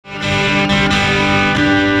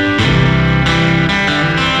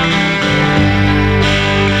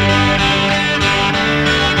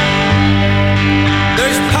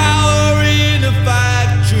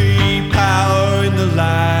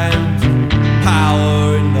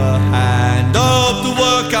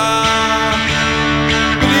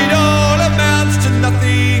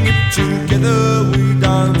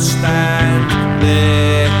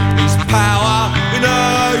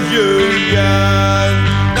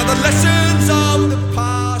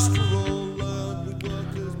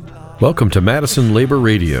Welcome to Madison Labor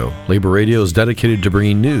Radio. Labor Radio is dedicated to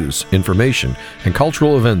bringing news, information, and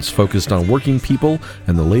cultural events focused on working people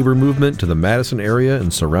and the labor movement to the Madison area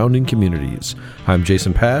and surrounding communities. I'm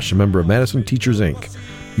Jason Pash, a member of Madison Teachers, Inc.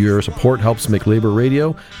 Your support helps make Labor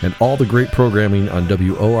Radio and all the great programming on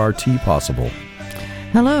WORT possible.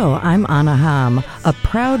 Hello, I'm Anna Ham, a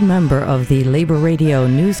proud member of the Labor Radio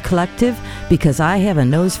News Collective because I have a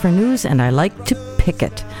nose for news and I like to pick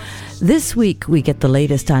it. This week, we get the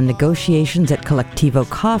latest on negotiations at Colectivo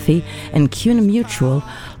Coffee and CUNA Mutual,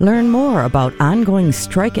 learn more about ongoing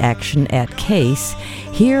strike action at CASE,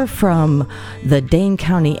 hear from the Dane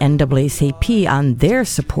County NAACP on their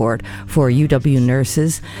support for UW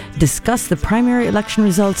nurses, discuss the primary election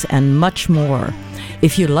results, and much more.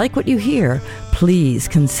 If you like what you hear, please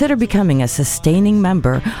consider becoming a sustaining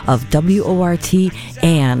member of WORT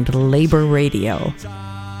and Labor Radio.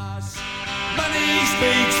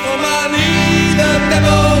 Speaks for money, the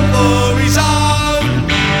devil for his own.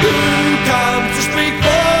 Who comes to speak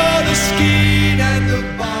for the skin and the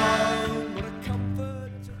bone? What a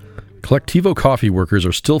comfort. Colectivo Coffee workers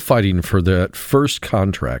are still fighting for that first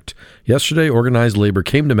contract. Yesterday, organized labor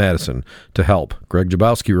came to Madison to help. Greg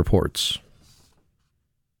Jabowski reports.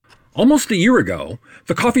 Almost a year ago,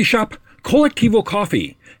 the coffee shop Colectivo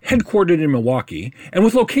Coffee, headquartered in Milwaukee and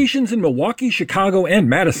with locations in Milwaukee, Chicago, and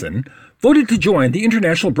Madison, voted to join the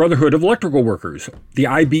International Brotherhood of Electrical Workers, the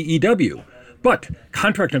IBEW. But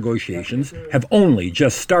contract negotiations have only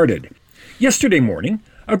just started. Yesterday morning,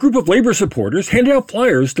 a group of labor supporters handed out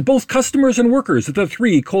flyers to both customers and workers at the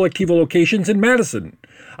three Colectivo locations in Madison,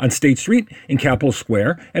 on State Street, in Capitol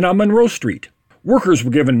Square, and on Monroe Street. Workers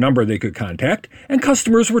were given a number they could contact, and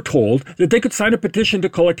customers were told that they could sign a petition to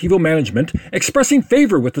Colectivo management expressing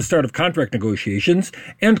favor with the start of contract negotiations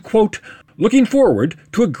and, quote, looking forward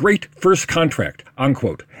to a great first contract,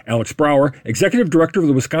 unquote. Alex Brower, executive director of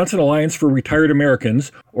the Wisconsin Alliance for Retired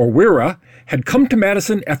Americans, or WIRA, had come to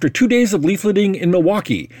Madison after 2 days of leafleting in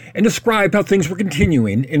Milwaukee and described how things were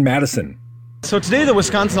continuing in Madison. So today the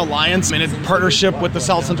Wisconsin Alliance, in partnership with the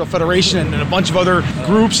South Central Federation and a bunch of other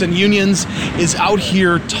groups and unions, is out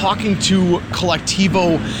here talking to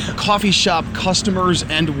Colectivo coffee shop customers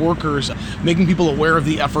and workers, making people aware of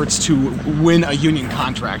the efforts to win a union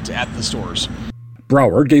contract at the stores.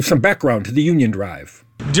 Brower gave some background to the union drive.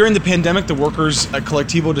 During the pandemic, the workers at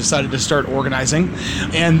Colectivo decided to start organizing,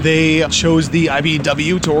 and they chose the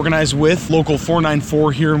IBEW to organize with Local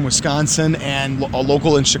 494 here in Wisconsin and a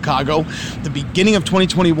local in Chicago. At the beginning of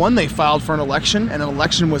 2021, they filed for an election, and an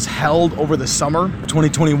election was held over the summer of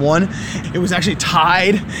 2021. It was actually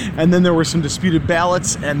tied, and then there were some disputed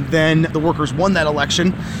ballots, and then the workers won that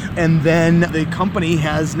election, and then the company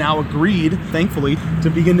has now agreed, thankfully,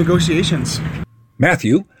 to begin negotiations.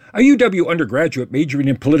 Matthew, a UW undergraduate majoring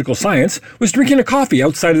in political science, was drinking a coffee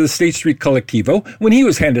outside of the State Street Colectivo when he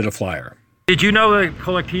was handed a flyer. Did you know that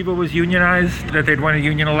Colectivo was unionized, that they'd won a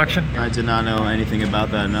union election? I did not know anything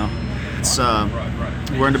about that, no. It's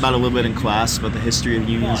learned about a little bit in class, about the history of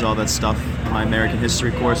unions, all that stuff, my American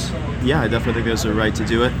history course. Yeah, I definitely think there's a right to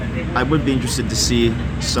do it. I would be interested to see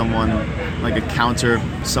someone, like a counter,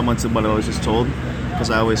 someone to what I was just told. Because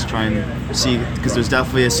I always try and see, because there's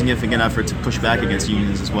definitely a significant effort to push back against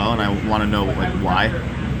unions as well, and I want to know why,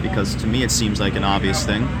 because to me it seems like an obvious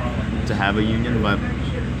thing to have a union, but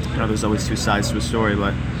there's always two sides to a story.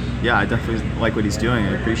 But yeah, I definitely like what he's doing.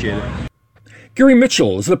 I appreciate it. Gary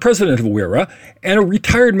Mitchell is the president of WIRA and a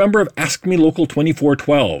retired member of AFSCME Local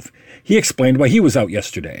 2412. He explained why he was out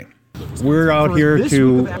yesterday. We're out here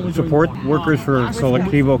to support workers for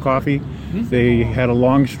Colectivo Coffee. They had a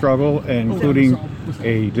long struggle, including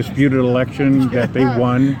a disputed election that they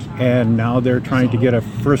won, and now they're trying to get a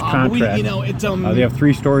first contract. They have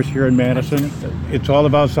 3 stores here in Madison. It's all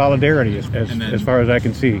about solidarity, as far as I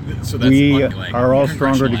can see. We are all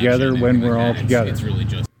stronger together when we're all together.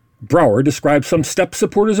 Brower described some steps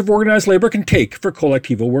supporters of organized labor can take for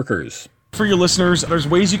Colectivo workers. For your listeners, there's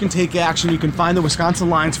ways you can take action. You can find the Wisconsin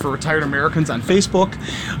Alliance for Retired Americans on Facebook.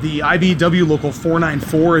 The IBEW Local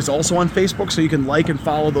 494 is also on Facebook, so you can like and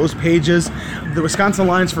follow those pages. The Wisconsin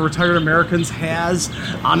Alliance for Retired Americans has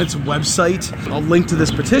on its website a link to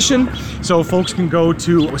this petition, so folks can go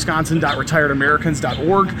to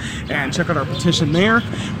wisconsin.retiredamericans.org and check out our petition there.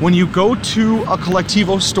 When you go to a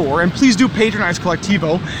Colectivo store, and please do patronize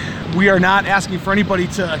Colectivo, we are not asking for anybody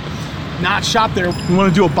to not shop there. We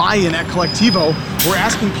want to do a buy-in at Colectivo. We're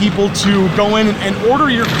asking people to go in and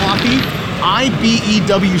order your coffee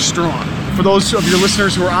IBEW Strong. For those of your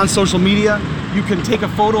listeners who are on social media, you can take a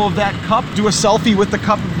photo of that cup, do a selfie with the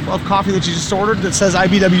cup of coffee that you just ordered that says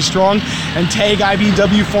IBW Strong and tag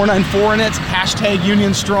IBW494 in it, hashtag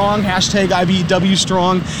Union Strong, hashtag IBW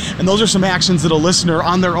Strong. And those are some actions that a listener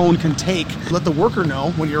on their own can take. Let the worker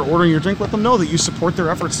know when you're ordering your drink, let them know that you support their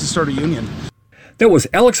efforts to start a union. That was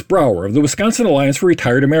Alex Brower of the Wisconsin Alliance for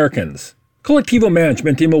Retired Americans. Collectivo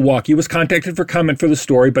Management in Milwaukee was contacted for comment for the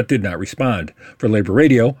story but did not respond. For Labor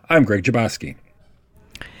Radio, I'm Greg Jaboski.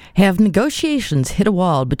 Have negotiations hit a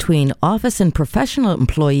wall between Office and Professional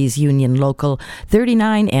Employees Union Local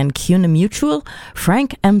 39 and CUNA Mutual?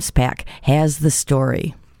 Frank Emspak has the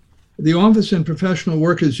story. The Office and Professional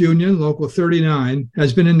Workers Union, Local 39,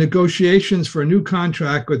 has been in negotiations for a new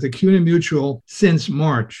contract with the CUNA Mutual since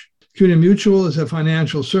March. CUNA Mutual is a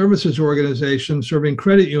financial services organization serving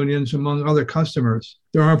credit unions, among other customers.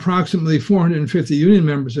 There are approximately 450 union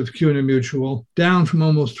members of CUNA Mutual, down from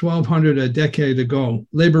almost 1,200 a decade ago.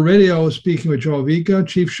 Labor Radio is speaking with Joe Vica,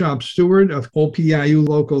 Chief Shop Steward of OPEIU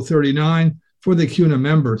Local 39 for the CUNA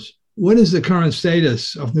members. What is the current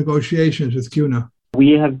status of negotiations with CUNA?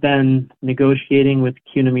 We have been negotiating with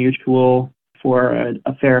CUNA Mutual for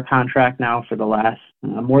a fair contract now for the last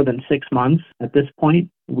more than 6 months. At this point,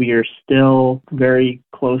 we are still very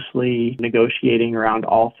closely negotiating around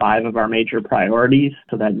all 5 of our major priorities.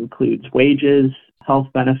 So that includes wages, health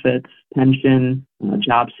benefits, pension,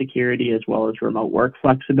 job security, as well as remote work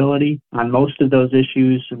flexibility. On most of those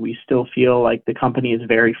issues, we still feel like the company is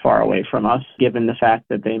very far away from us, given the fact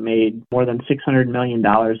that they made more than $600 million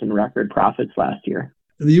in record profits last year.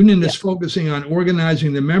 The union is focusing on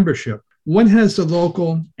organizing the membership. What has the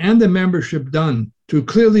local and the membership done to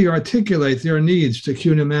clearly articulate their needs to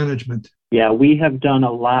CUNA management? Yeah, we have done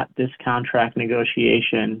a lot this contract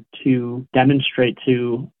negotiation to demonstrate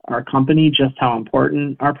to our company just how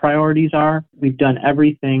important our priorities are. We've done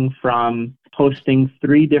everything from posting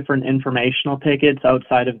 3 different informational tickets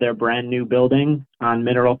outside of their brand new building on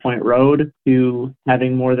Mineral Point Road to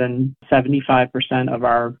having more than 75% of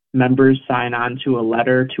our members sign on to a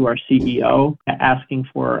letter to our CEO asking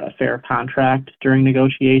for a fair contract during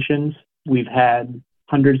negotiations. We've had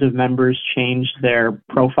hundreds of members change their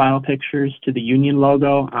profile pictures to the union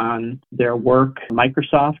logo on their work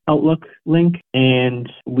Microsoft Outlook link,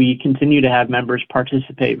 and we continue to have members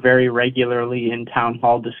participate very regularly in town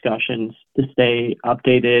hall discussions to stay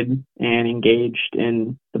updated and engaged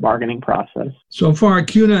in the bargaining process. So far,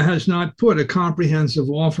 CUNA has not put a comprehensive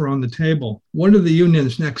offer on the table. What are the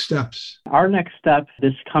union's next steps? Our next step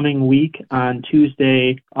this coming week on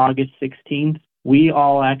Tuesday, August 16th, we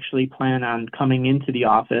all actually plan on coming into the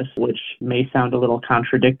office, which may sound a little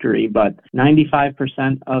contradictory, but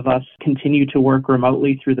 95% of us continue to work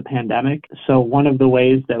remotely through the pandemic. So one of the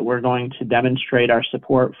ways that we're going to demonstrate our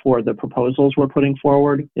support for the proposals we're putting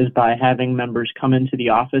forward is by having members come into the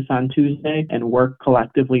office on Tuesday and work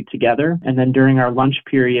collectively together. And then during our lunch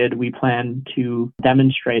period, we plan to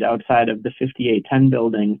demonstrate outside of the 5810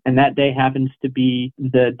 building. And that day happens to be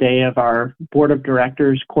the day of our Board of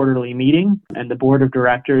Directors quarterly meeting. And the Board of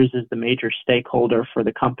Directors is the major stakeholder for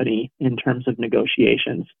the company in terms of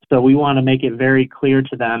negotiations. So we want to make it very clear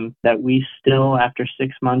to them that we still, after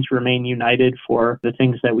 6 months, remain united for the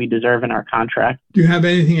things that we deserve in our contract. Do you have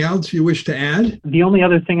anything else you wish to add? The only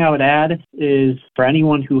other thing I would add is for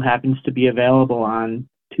anyone who happens to be available on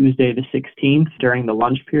Tuesday the 16th during the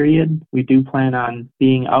lunch period, we do plan on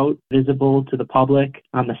being out visible to the public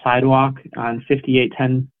on the sidewalk on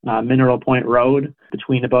 5810 Mineral Point Road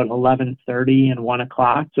between about 11:30 and 1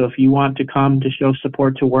 o'clock. So if you want to come to show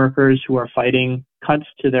support to workers who are fighting cuts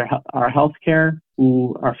to our health care,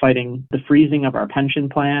 who are fighting the freezing of our pension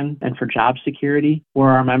plan and for job security for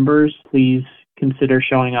our members, please consider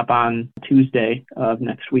showing up on Tuesday of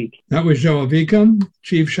next week. That was Joe Vica,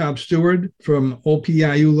 Chief Shop Steward from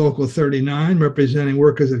OPEIU Local 39, representing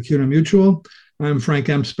workers at CUNA Mutual. I'm Frank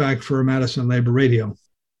Emspak for Madison Labor Radio.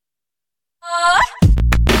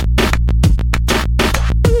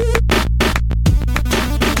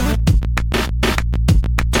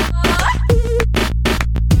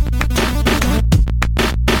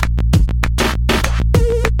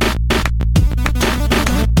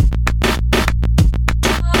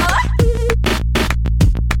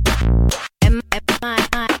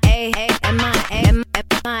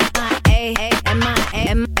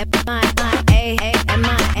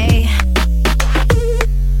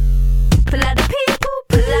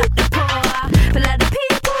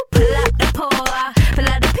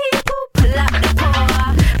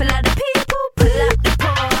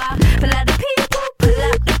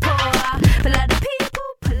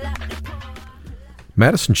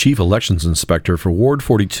 Madison Chief Elections Inspector for Ward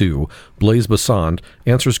 42, Blaise Bassand,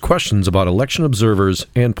 answers questions about election observers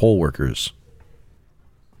and poll workers.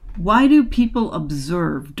 Why do people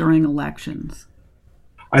observe during elections?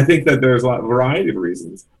 I think that there's a variety of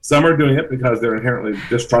reasons. Some are doing it because they're inherently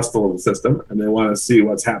distrustful of the system and they want to see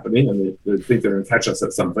what's happening and they think they're going to catch us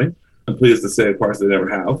at something. I'm pleased to say, of course, they never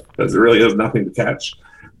have, because there really is nothing to catch.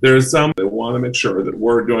 There's some that want to make sure that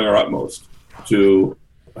we're doing our utmost to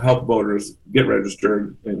help voters get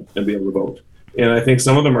registered and be able to vote. And I think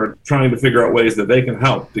some of them are trying to figure out ways that they can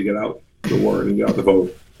help to get out the word and get out the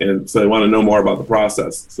vote. And so they want to know more about the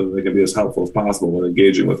process so that they can be as helpful as possible when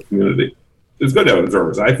engaging with the community. It's good to have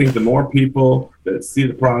observers. I think the more people that see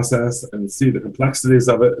the process and see the complexities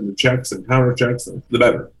of it and the checks and counter checks, the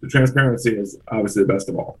better. The transparency is obviously the best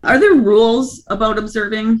of all. Are there rules about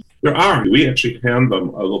observing? There are. We actually hand them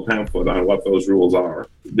a little pamphlet on what those rules are.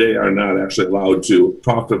 They are not actually allowed to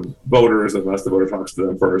talk to voters unless the voter talks to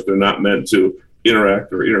them first. They're not meant to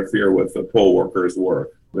interact or interfere with the poll workers'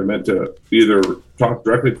 work. They're meant to either talk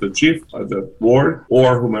directly to the chief of the ward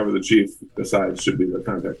or whomever the chief decides should be the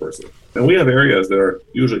contact person. And we have areas that are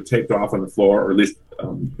usually taped off on the floor, or at least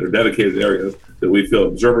they're dedicated areas that we feel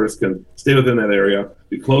observers can stay within that area,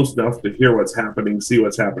 be close enough to hear what's happening, see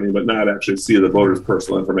what's happening, but not actually see the voter's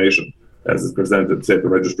personal information as is presented, say, at the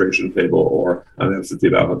registration table or on absentee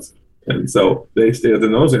ballots. And so they stay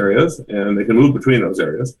within those areas and they can move between those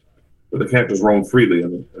areas, but they can't just roam freely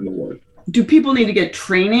in the ward. Do people need to get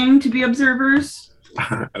training to be observers?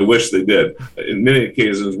 I wish they did. In many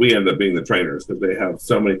occasions, we end up being the trainers because they have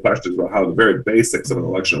so many questions about how the very basics of an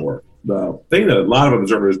election work. The thing that a lot of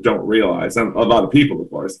observers don't realize, and a lot of people,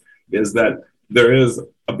 of course, is that there is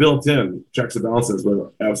a built-in checks and balances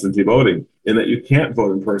with absentee voting in that you can't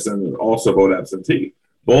vote in person and also vote absentee.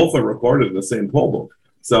 Both are recorded in the same poll book.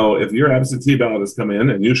 So if your absentee ballot has come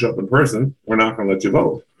in and you show up in person, we're not going to let you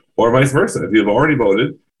vote. Or vice versa. If you've already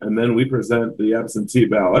voted, and then we present the absentee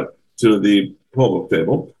ballot to the poll book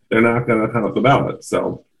table, they're not going to count up the ballot.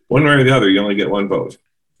 So one way or the other, you only get one vote.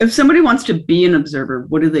 If somebody wants to be an observer,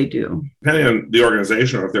 what do they do? Depending on the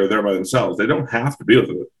organization, or if they're there by themselves, they don't have to be with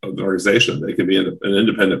an organization. They can be an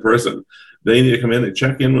independent person. They need to come in, they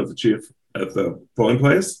check in with the chief at the polling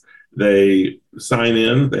place. They sign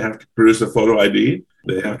in, they have to produce a photo ID.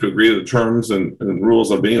 They have to agree to the terms and rules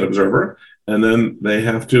of being an observer. And then they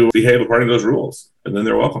have to behave according to those rules. And then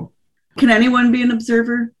they're welcome. Can anyone be an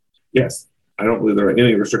observer? Yes. I don't believe there are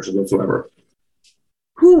any restrictions whatsoever.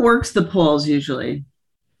 Who works the polls usually?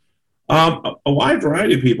 A wide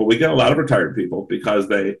variety of people. We get a lot of retired people because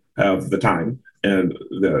they have the time and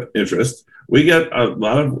the interest. We get a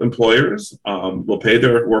lot of employers will pay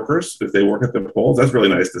their workers if they work at the polls. That's really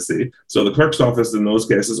nice to see. So the clerk's office in those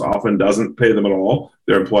cases often doesn't pay them at all.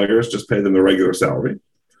 Their employers just pay them the regular salary,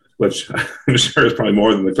 which I'm sure is probably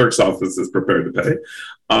more than the clerk's office is prepared to pay.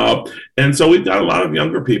 And so we've got a lot of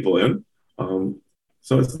younger people in.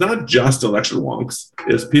 So it's not just election wonks.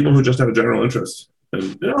 It's people who just have a general interest.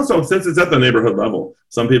 And also, since it's at the neighborhood level,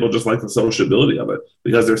 some people just like the sociability of it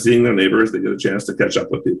because they're seeing their neighbors. They get a chance to catch up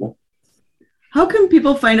with people. How can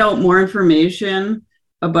people find out more information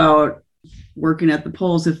about working at the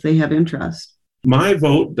polls if they have interest?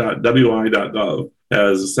 myvote.wi.gov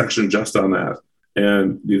has a section just on that.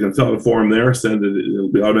 And you can fill out a form there, send it, it'll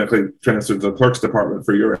be automatically transferred to the clerk's department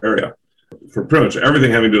for your area. For pretty much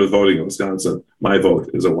everything having to do with voting in Wisconsin, My Vote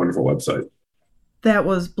is a wonderful website. That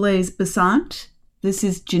was Blaise Besant. This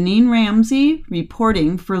is Janine Ramsey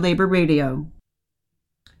reporting for Labor Radio.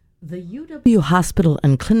 The UW Hospital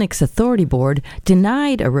and Clinics Authority Board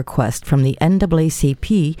denied a request from the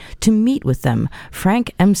NAACP to meet with them.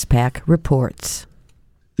 Frank Emspak reports.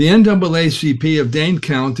 The NAACP of Dane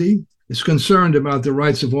County is concerned about the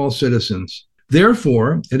rights of all citizens.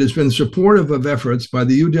 Therefore, it has been supportive of efforts by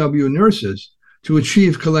the UW nurses to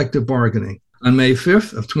achieve collective bargaining. On May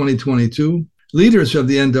 5th of 2022, leaders of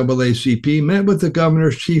the NAACP met with the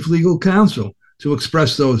governor's chief legal counsel to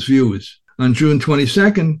express those views. On June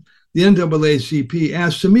 22nd, the NAACP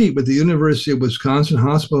asked to meet with the University of Wisconsin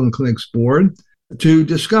Hospital and Clinics Board to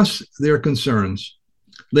discuss their concerns.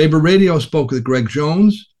 Labor Radio spoke with Greg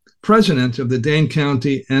Jones, president of the Dane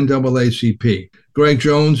County NAACP. Greg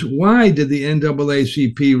Jones, why did the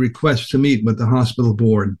NAACP request to meet with the hospital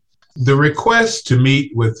board? The request to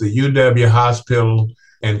meet with the UW Hospital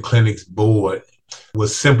and Clinics Board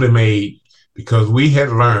was simply made because we had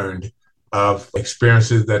learned of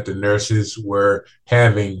experiences that the nurses were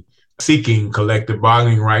having seeking collective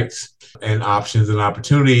bargaining rights and options and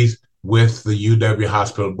opportunities with the UW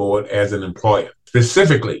Hospital Board as an employer.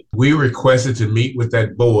 Specifically, we requested to meet with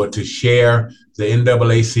that board to share the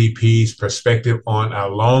NAACP's perspective on our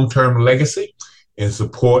long-term legacy in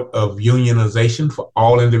support of unionization for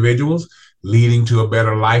all individuals, leading to a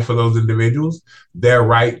better life for those individuals, their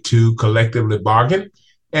right to collectively bargain,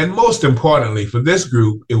 And most importantly, for this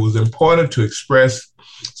group, it was important to express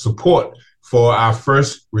support for our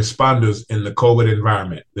first responders in the COVID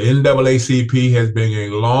environment. The NAACP has been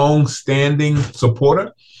a long-standing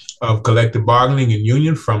supporter of collective bargaining and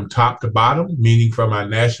union from top to bottom, meaning from our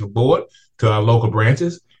national board to our local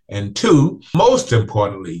branches. And two, most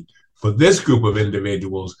importantly, for this group of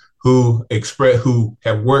individuals who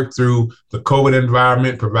have worked through the COVID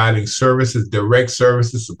environment, providing services, direct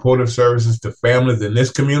services, supportive services to families in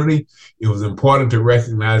this community, it was important to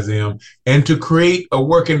recognize them and to create a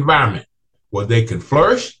work environment where they can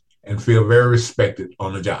flourish and feel very respected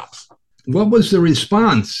on the jobs. What was the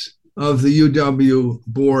response of the UW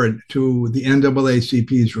board to the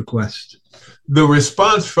NAACP's request? The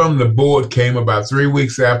response from the board came about 3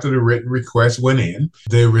 weeks after the written request went in.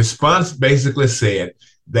 The response basically said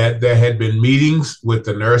that there had been meetings with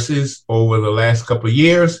the nurses over the last couple of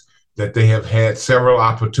years, that they have had several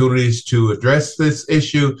opportunities to address this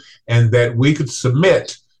issue, and that we could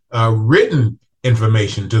submit written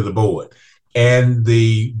information to the board. And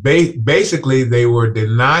basically they were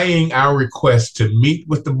denying our request to meet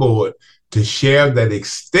with the board to share that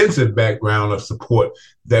extensive background of support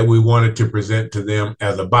that we wanted to present to them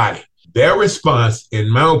as a body. Their response, in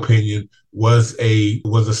my opinion, was a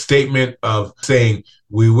statement of saying,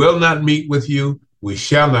 we will not meet with you, we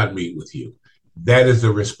shall not meet with you. That is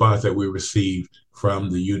the response that we received from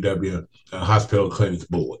the UW Hospital Clinics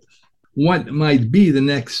Board. What might be the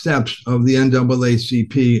next steps of the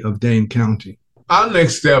NAACP of Dane County? Our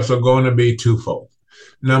next steps are going to be twofold.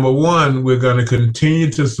 Number one, we're going to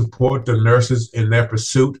continue to support the nurses in their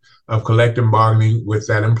pursuit of collective bargaining with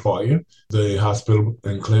that employer, the Hospital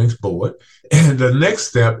and Clinics Board. And the next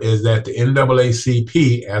step is that the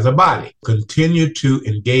NAACP as a body continue to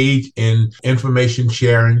engage in information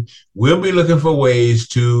sharing. We'll be looking for ways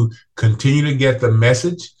to continue to get the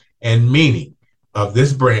message and meaning of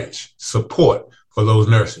this branch support for those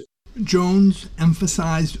nurses. Jones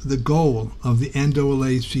emphasized the goal of the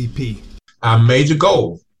NAACP. Our major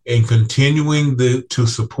goal in continuing to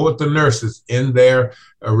support the nurses in their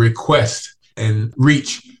request and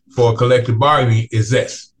reach for collective bargaining is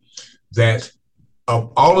this, that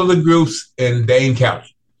of all of the groups in Dane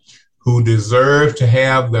County who deserve to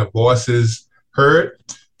have their voices heard,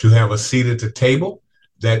 to have a seat at the table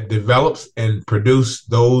that develops and produce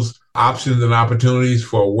those options and opportunities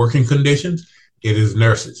for working conditions, it is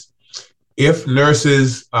nurses. If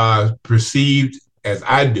nurses are perceived, as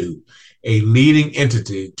I do, a leading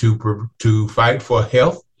entity to fight for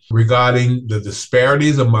health regarding the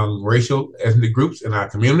disparities among racial ethnic groups in our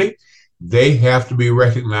community, they have to be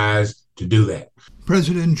recognized to do that.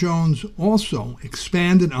 President Jones also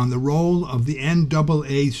expanded on the role of the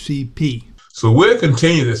NAACP. So we'll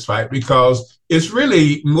continue this fight because it's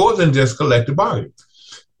really more than just collective bargaining.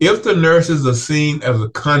 If the nurses are seen as a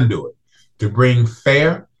conduit to bring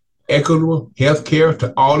fair, equitable health care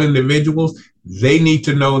to all individuals, they need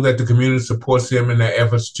to know that the community supports them in their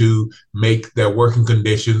efforts to make their working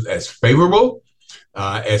conditions as favorable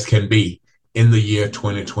as can be in the year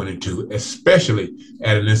 2022, especially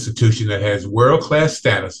at an institution that has world-class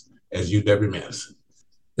status as UW-Madison.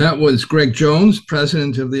 That was Greg Jones,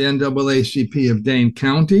 president of the NAACP of Dane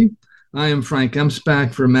County. I am Frank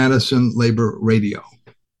Emsbach for Madison Labor Radio.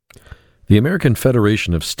 The American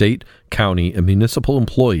Federation of State, County, and Municipal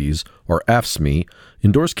Employees, or AFSCME,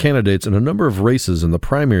 endorsed candidates in a number of races in the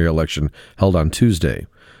primary election held on Tuesday.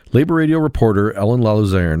 Labor Radio reporter Ellen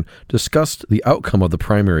LaLuzerne discussed the outcome of the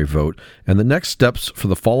primary vote and the next steps for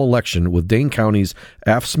the fall election with Dane County's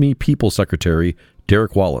AFSCME People Secretary,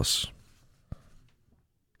 Derek Wallace.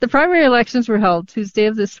 The primary elections were held Tuesday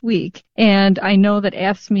of this week, and I know that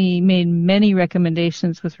AFSCME made many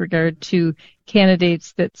recommendations with regard to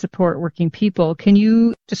candidates that support working people. Can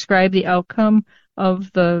you describe the outcome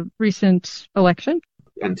of the recent election?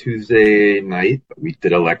 On Tuesday night, we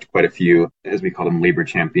did elect quite a few, as we call them, labor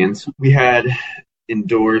champions. We had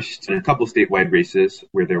endorsed in a couple statewide races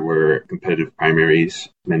where there were competitive primaries.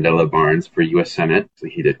 Mandela Barnes for U.S. Senate, so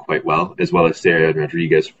he did quite well, as well as Sarah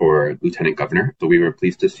Rodriguez for Lieutenant Governor. So we were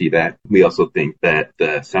pleased to see that. We also think that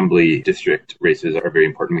the Assembly District races are very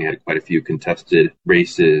important. We had quite a few contested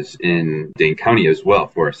races in Dane County as well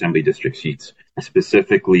for Assembly District seats.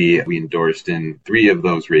 Specifically, we endorsed in 3 of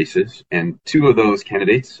those races, and 2 of those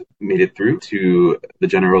candidates made it through to the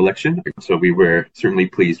general election. So we were certainly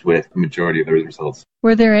pleased with the majority of those results.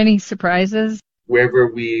 Were there any surprises? Wherever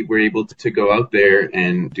we were able to go out there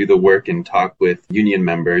and do the work and talk with union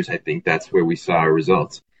members, I think that's where we saw our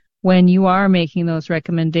results. When you are making those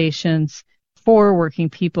recommendations for working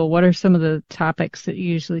people, what are some of the topics that you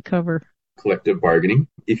usually cover? collective bargaining.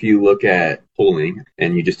 If you look at polling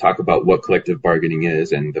and you just talk about what collective bargaining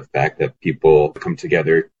is and the fact that people come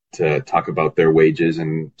together to talk about their wages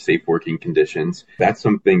and safe working conditions, that's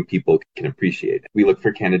something people can appreciate. We look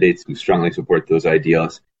for candidates who strongly support those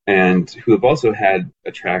ideals and who have also had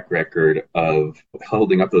a track record of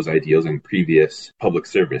holding up those ideals in previous public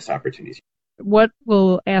service opportunities. What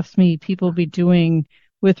will AFSCME people be doing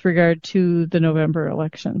with regard to the November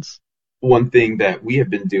elections? One thing that we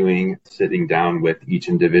have been doing, sitting down with each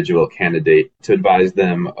individual candidate to advise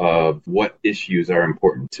them of what issues are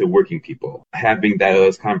important to working people. Having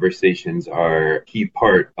those conversations are a key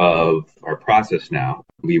part of our process now.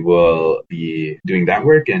 We will be doing that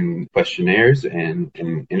work and questionnaires and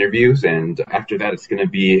interviews, and after that it's going to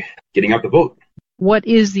be getting out the vote. What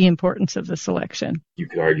is the importance of this election? You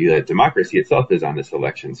could argue that democracy itself is on this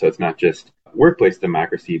election, so it's not just workplace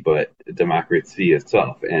democracy, but democracy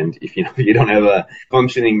itself. And if you don't have a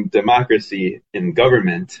functioning democracy in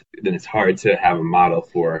government, then it's hard to have a model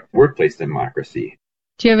for workplace democracy.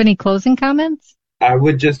 Do you have any closing comments? I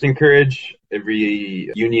would just encourage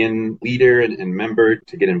every union leader and member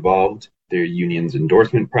to get involved. Their union's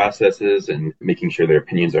endorsement processes and making sure their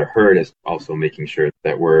opinions are heard, is also making sure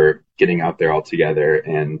that we're getting out there all together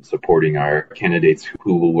and supporting our candidates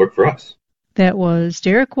who will work for us. That was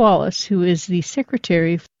Derek Wallace, who is the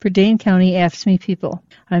secretary for Dane County AFSCME people.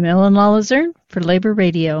 I'm Ellen Lalazern for Labor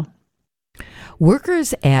Radio.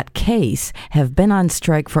 Workers at CASE have been on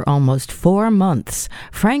strike for almost 4 months.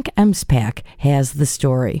 Frank Emspak has the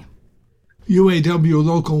story. UAW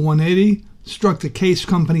Local 180 struck the CASE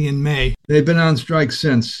company in May. They've been on strike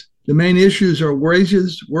since. The main issues are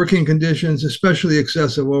wages, working conditions, especially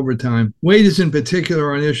excessive overtime. Wages in particular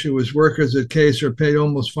are an issue, as workers at CASE are paid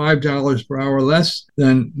almost $5 per hour less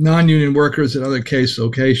than non-union workers at other CASE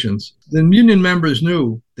locations. The union members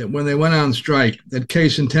knew that when they went on strike, that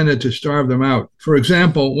CASE intended to starve them out. For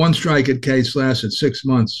example, one strike at CASE lasted 6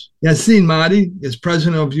 months. Yassine Mahdi is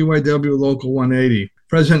president of UAW Local 180.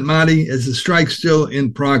 President Mahdi, is the strike still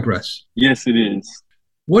in progress? Yes, it is.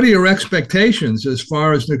 What are your expectations as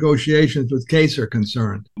far as negotiations with CASE are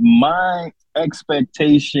concerned? My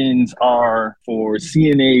expectations are for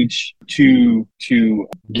CNH to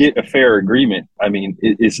get a fair agreement. I mean,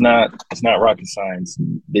 it's not rocket science.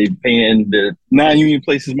 They're paying the non-union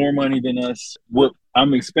places more money than us. What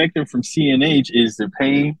I'm expecting from CNH is to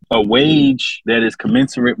pay a wage that is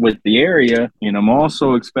commensurate with the area, and I'm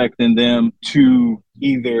also expecting them to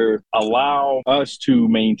either allow us to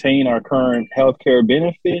maintain our current healthcare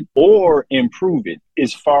benefit or improve it.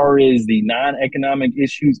 As far as the non-economic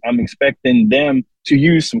issues, I'm expecting them to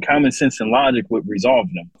use some common sense and logic with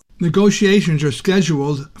resolving them. Negotiations are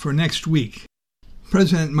scheduled for next week.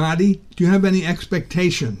 President Mahdi, do you have any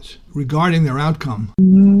expectations regarding their outcome?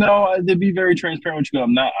 No, to be very transparent with you,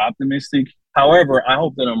 I'm not optimistic. However, I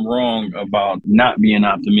hope that I'm wrong about not being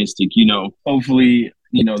optimistic. Hopefully,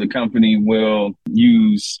 the company will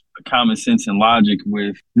use common sense and logic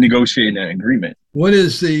with negotiating an agreement. What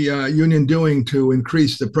is the union doing to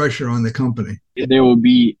increase the pressure on the company? There will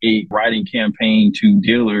be a writing campaign to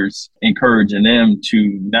dealers encouraging them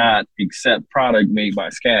to not accept product made by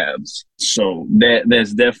scabs. So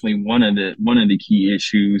that's definitely one of the key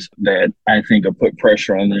issues that I think will put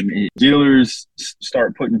pressure on them. If dealers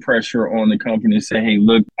start putting pressure on the company and say, hey,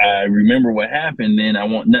 look, I remember what happened, then I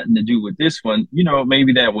want nothing to do with this one.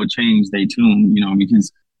 Maybe that will change their tune,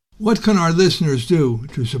 because. What can our listeners do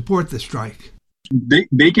to support the strike? They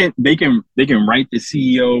can write the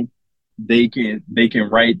CEO. They can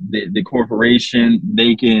write the corporation.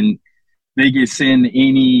 They can send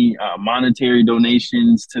any monetary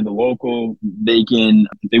donations to the local. They can,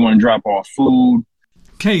 if they want to drop off food.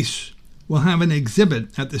 CASE will have an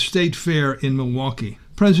exhibit at the State Fair in Milwaukee.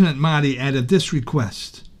 President Mahdi added this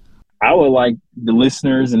request. I would like the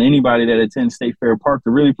listeners and anybody that attends State Fair Park to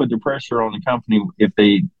really put the pressure on the company if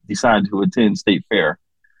they decide to attend State Fair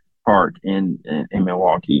Park in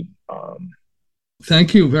Milwaukee.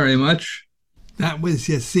 Thank you very much. That was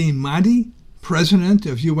Yassine Mahdi, president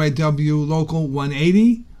of UAW Local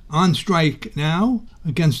 180, on strike now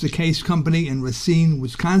against the CASE company in Racine,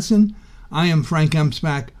 Wisconsin. I am Frank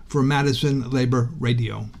Emspak for Madison Labor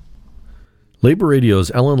Radio. Labor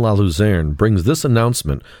Radio's Ellen Laluzerne brings this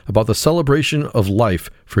announcement about the celebration of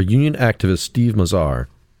life for union activist Steve Mazar.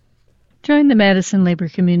 Join the Madison labor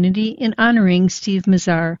community in honoring Steve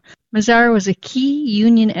Mazar. Mazar was a key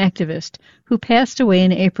union activist who passed away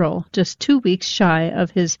in April, just 2 weeks shy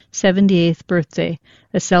of his 78th birthday.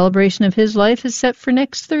 A celebration of his life is set for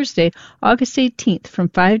next Thursday, August 18th from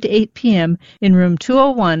 5 to 8 p.m. in room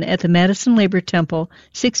 201 at the Madison Labor Temple,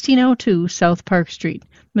 1602 South Park Street.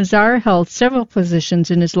 Mazar held several positions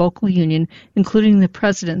in his local union, including the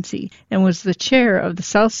presidency, and was the chair of the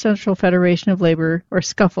South Central Federation of Labor, or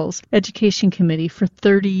SCUFFLE's, Education Committee for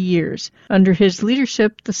 30 years. Under his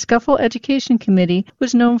leadership, the SCUFFLE Education Committee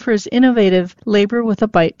was known for its innovative Labor with a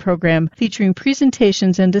Bite program, featuring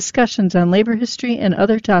presentations and discussions on labor history and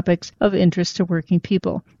other topics of interest to working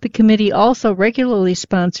people. The committee also regularly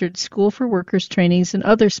sponsored School for Workers trainings and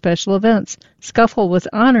other special events. SCUFFLE was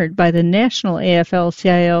honored by the National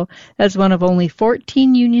AFL-CIO as one of only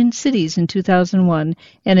 14 union cities in 2001,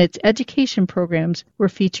 and its education programs were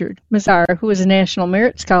featured. Mazar, who was a National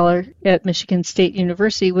Merit Scholar at Michigan State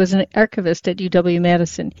University, was an archivist at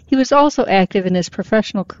UW-Madison. He was also active in his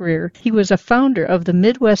professional career. He was a founder of the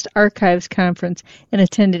Midwest Archives Conference and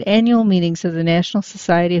attended annual meetings of the National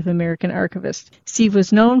Society of American Archivists. Steve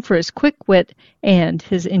was known for his quick wit and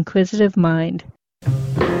his inquisitive mind.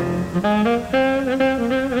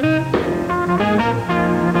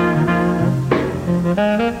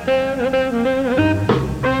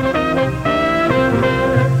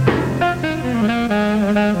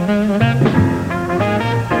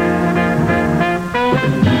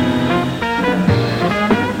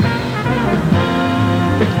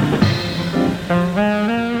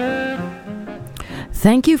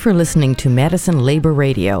 Thank you for listening to Madison Labor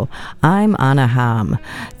Radio. I'm Anna Ham.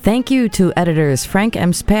 Thank you to editors Frank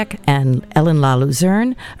M. Speck and Ellen La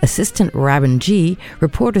Luzerne, assistant Robin G.,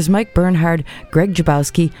 reporters Mike Bernhard, Greg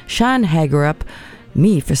Jabowski, Sean Hagerup,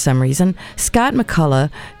 me for some reason, Scott McCullough,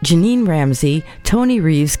 Janine Ramsey, Tony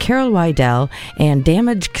Reeves, Carol Wydell, and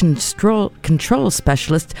damage control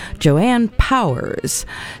specialist Joanne Powers.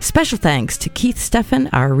 Special thanks to Keith Steffen,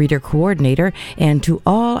 our reader coordinator, and to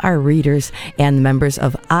all our readers and members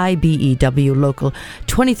of IBEW Local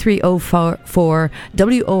 2304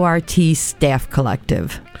 WORT Staff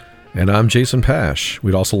Collective. And I'm Jason Pash.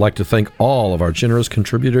 We'd also like to thank all of our generous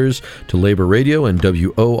contributors to Labor Radio and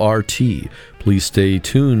WORT. Please stay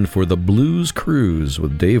tuned for the Blues Cruise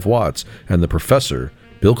with Dave Watts and the Professor,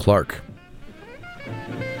 Bill Clark.